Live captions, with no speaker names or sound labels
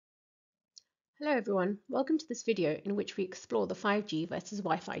Hello everyone, welcome to this video in which we explore the 5G versus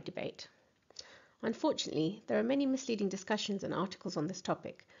Wi-Fi debate. Unfortunately, there are many misleading discussions and articles on this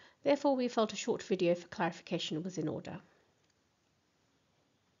topic, therefore we felt a short video for clarification was in order.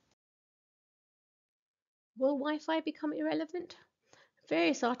 Will Wi-Fi become irrelevant?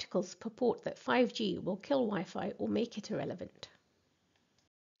 Various articles purport that 5G will kill Wi-Fi or make it irrelevant.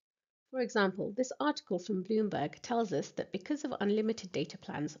 For example, this article from Bloomberg tells us that because of unlimited data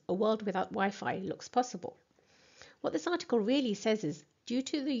plans, a world without Wi-Fi looks possible. What this article really says is, due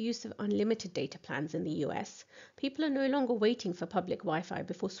to the use of unlimited data plans in the US, people are no longer waiting for public Wi-Fi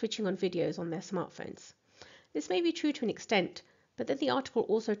before switching on videos on their smartphones. This may be true to an extent, but then the article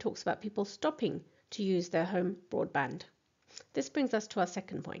also talks about people stopping to use their home broadband. This brings us to our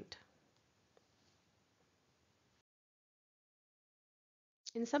second point.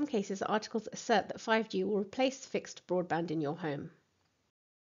 In some cases, articles assert that 5G will replace fixed broadband in your home.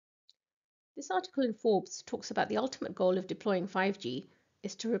 This article in Forbes talks about the ultimate goal of deploying 5G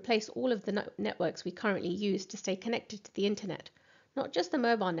is to replace all of the networks we currently use to stay connected to the internet, not just the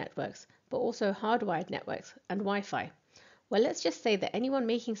mobile networks, but also hardwired networks and Wi-Fi. Well, let's just say that anyone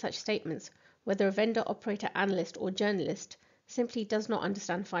making such statements, whether a vendor, operator, analyst, or journalist, simply does not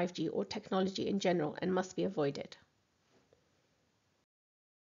understand 5G or technology in general and must be avoided.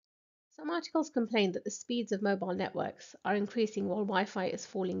 Some articles complain that the speeds of mobile networks are increasing while Wi-Fi is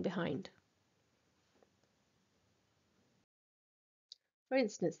falling behind. For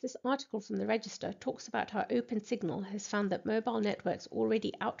instance, this article from the Register talks about how OpenSignal has found that mobile networks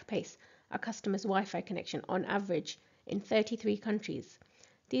already outpace a customer's Wi-Fi connection on average in 33 countries.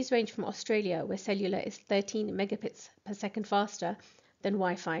 These range from Australia, where cellular is 13 megabits per second faster than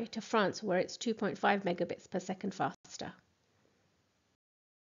Wi-Fi, to France, where it's 2.5 megabits per second faster.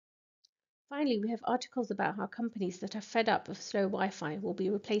 Finally, we have articles about how companies that are fed up of slow Wi-Fi will be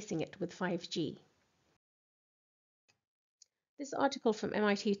replacing it with 5G. This article from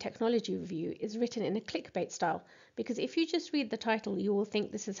MIT Technology Review is written in a clickbait style because if you just read the title, you will think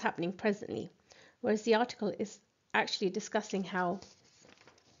this is happening presently, whereas the article is actually discussing how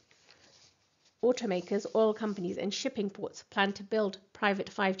automakers, oil companies, and shipping ports plan to build private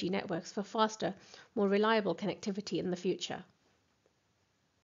 5G networks for faster, more reliable connectivity in the future.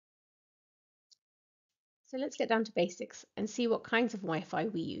 So let's get down to basics and see what kinds of Wi-Fi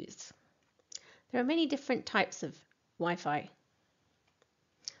we use. There are many different types of Wi-Fi.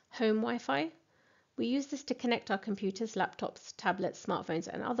 Home Wi-Fi. We use this to connect our computers, laptops, tablets, smartphones,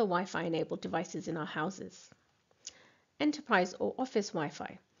 and other Wi-Fi enabled devices in our houses. Enterprise or office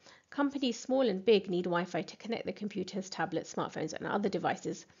Wi-Fi. Companies small and big need Wi-Fi to connect their computers, tablets, smartphones, and other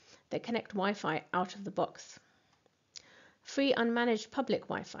devices that connect Wi-Fi out of the box. Free unmanaged public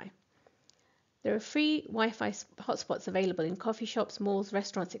Wi-Fi. There are free Wi-Fi hotspots available in coffee shops, malls,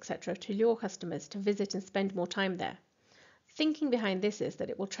 restaurants, etc. to lure customers to visit and spend more time there. Thinking behind this is that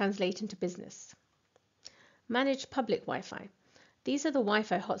it will translate into business. Managed public Wi-Fi. These are the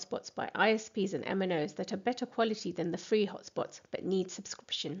Wi-Fi hotspots by ISPs and MNOs that are better quality than the free hotspots but need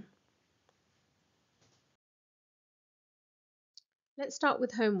subscription. Let's start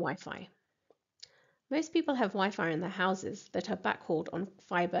with home Wi-Fi. Most people have Wi-Fi in their houses that are backhauled on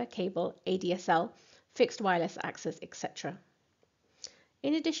fiber, cable, ADSL, fixed wireless access, etc.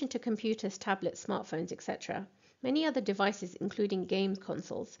 In addition to computers, tablets, smartphones, etc., many other devices, including game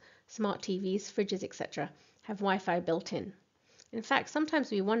consoles, smart TVs, fridges, etc., have Wi-Fi built in. In fact,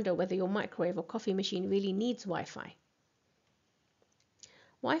 sometimes we wonder whether your microwave or coffee machine really needs Wi-Fi.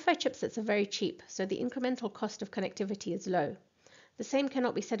 Wi-Fi chipsets are very cheap, so the incremental cost of connectivity is low. The same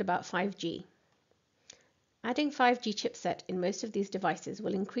cannot be said about 5G. Adding 5G chipset in most of these devices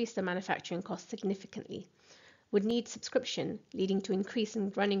will increase the manufacturing cost significantly, would need subscription, leading to increase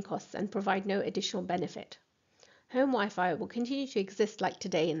in running costs and provide no additional benefit. Home Wi-Fi will continue to exist like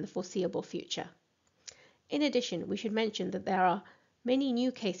today in the foreseeable future. In addition, we should mention that there are many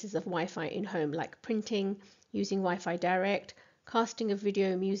new cases of Wi-Fi in home, like printing, using Wi-Fi Direct, casting of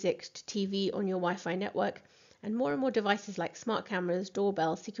video, music to TV on your Wi-Fi network, and more devices like smart cameras,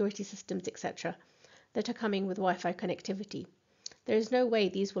 doorbells, security systems, etc., that are coming with Wi-Fi connectivity. There is no way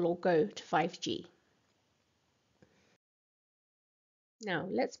these will all go to 5G. Now,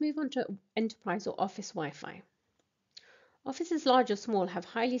 let's move on to enterprise or office Wi-Fi. Offices large or small have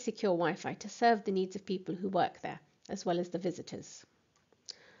highly secure Wi-Fi to serve the needs of people who work there, as well as the visitors.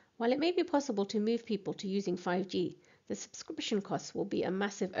 While it may be possible to move people to using 5G, the subscription costs will be a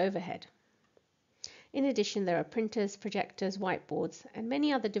massive overhead. In addition, there are printers, projectors, whiteboards, and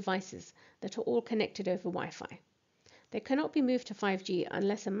many other devices that are all connected over Wi-Fi. They cannot be moved to 5G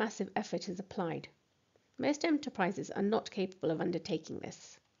unless a massive effort is applied. Most enterprises are not capable of undertaking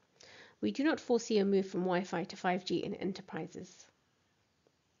this. We do not foresee a move from Wi-Fi to 5G in enterprises.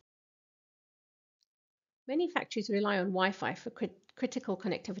 Many factories rely on Wi-Fi for critical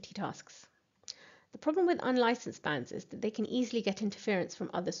connectivity tasks. The problem with unlicensed bands is that they can easily get interference from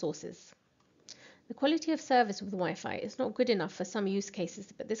other sources. The quality of service with Wi-Fi is not good enough for some use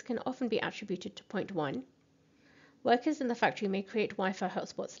cases, but this can often be attributed to point 1. Workers in the factory may create Wi-Fi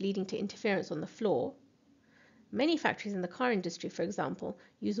hotspots leading to interference on the floor. Many factories in the car industry, for example,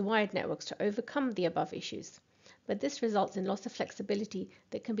 use wired networks to overcome the above issues, but this results in loss of flexibility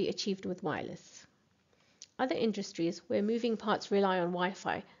that can be achieved with wireless. Other industries where moving parts rely on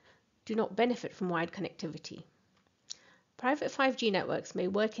Wi-Fi do not benefit from wired connectivity. Private 5G networks may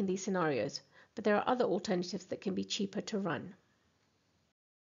work in these scenarios, but there are other alternatives that can be cheaper to run.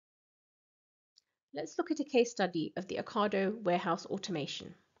 Let's look at a case study of the Ocado warehouse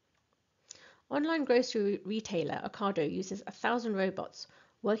automation. Online grocery retailer Ocado uses 1,000 robots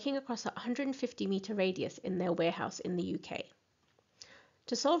working across a 150-meter radius in their warehouse in the UK.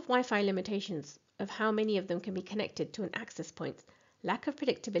 To solve Wi-Fi limitations of how many of them can be connected to an access point, lack of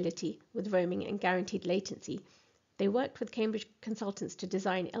predictability with roaming and guaranteed latency, they worked with Cambridge consultants to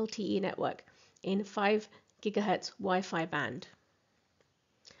design LTE network in 5 GHz Wi-Fi band.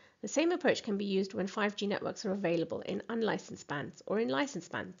 The same approach can be used when 5G networks are available in unlicensed bands or in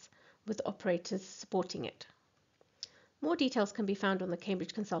licensed bands, with operators supporting it. More details can be found on the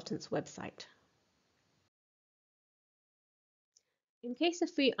Cambridge Consultants website. In case of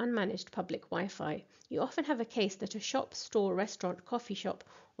free unmanaged public Wi-Fi, you often have a case that a shop, store, restaurant, coffee shop,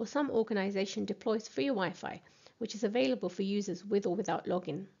 or some organization deploys free Wi-Fi, which is available for users with or without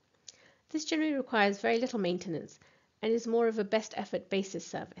login. This generally requires very little maintenance and is more of a best effort basis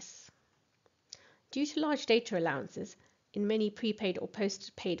service. Due to large data allowances in many prepaid or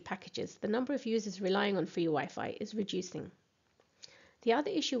postpaid packages, the number of users relying on free Wi-Fi is reducing. The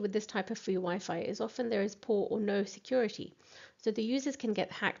other issue with this type of free Wi-Fi is often there is poor or no security, so the users can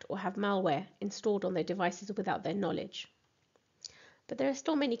get hacked or have malware installed on their devices without their knowledge. But there are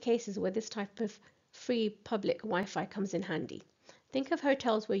still many cases where this type of free public Wi-Fi comes in handy. Think of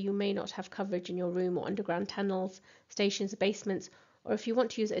hotels where you may not have coverage in your room or underground tunnels, stations, basements, or if you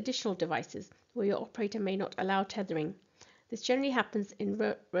want to use additional devices where your operator may not allow tethering. This generally happens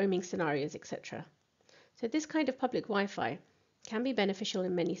in roaming scenarios, etc. So this kind of public Wi-Fi can be beneficial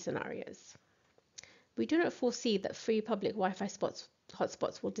in many scenarios. We do not foresee that free public Wi-Fi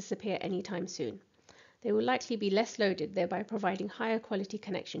hotspots will disappear anytime soon. They will likely be less loaded, thereby providing higher quality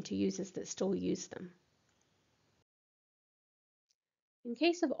connection to users that still use them. In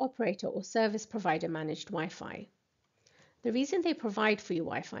case of operator or service provider managed Wi-Fi, the reason they provide free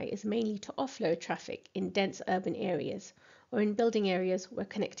Wi-Fi is mainly to offload traffic in dense urban areas or in building areas where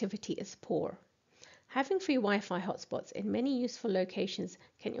connectivity is poor. Having free Wi-Fi hotspots in many useful locations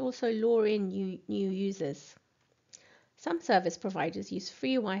can also lure in new users. Some service providers use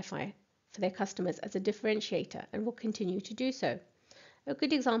free Wi-Fi for their customers as a differentiator and will continue to do so. A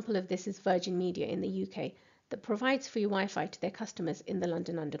good example of this is Virgin Media in the UK that provides free Wi-Fi to their customers in the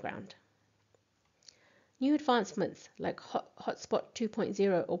London Underground. New advancements like Hotspot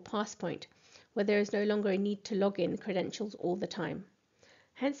 2.0 or Passpoint, where there is no longer a need to log in credentials all the time.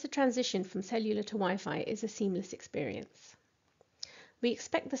 Hence, the transition from cellular to Wi-Fi is a seamless experience. We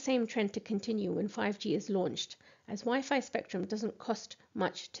expect the same trend to continue when 5G is launched, as Wi-Fi spectrum doesn't cost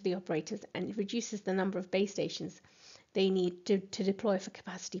much to the operators and it reduces the number of base stations they need to deploy for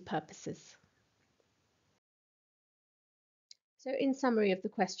capacity purposes. So in summary of the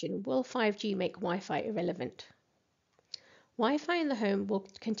question, will 5G make Wi-Fi irrelevant? Wi-Fi in the home will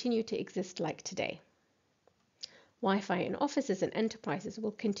continue to exist like today. Wi-Fi in offices and enterprises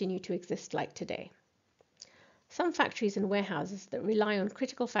will continue to exist like today. Some factories and warehouses that rely on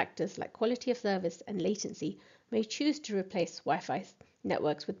critical factors like quality of service and latency may choose to replace Wi-Fi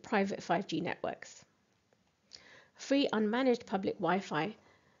networks with private 5G networks. Free unmanaged public Wi-Fi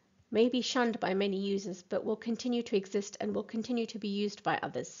may be shunned by many users but will continue to exist and will continue to be used by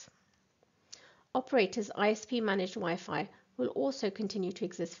others. Operators' ISP-managed Wi-Fi will also continue to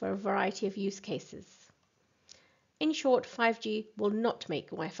exist for a variety of use cases. In short, 5G will not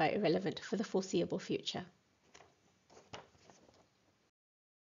make Wi-Fi irrelevant for the foreseeable future.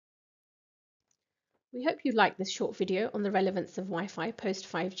 We hope you liked this short video on the relevance of Wi-Fi post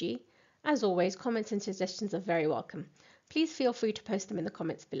 5G. As always, comments and suggestions are very welcome. Please feel free to post them in the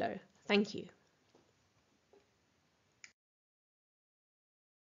comments below. Thank you.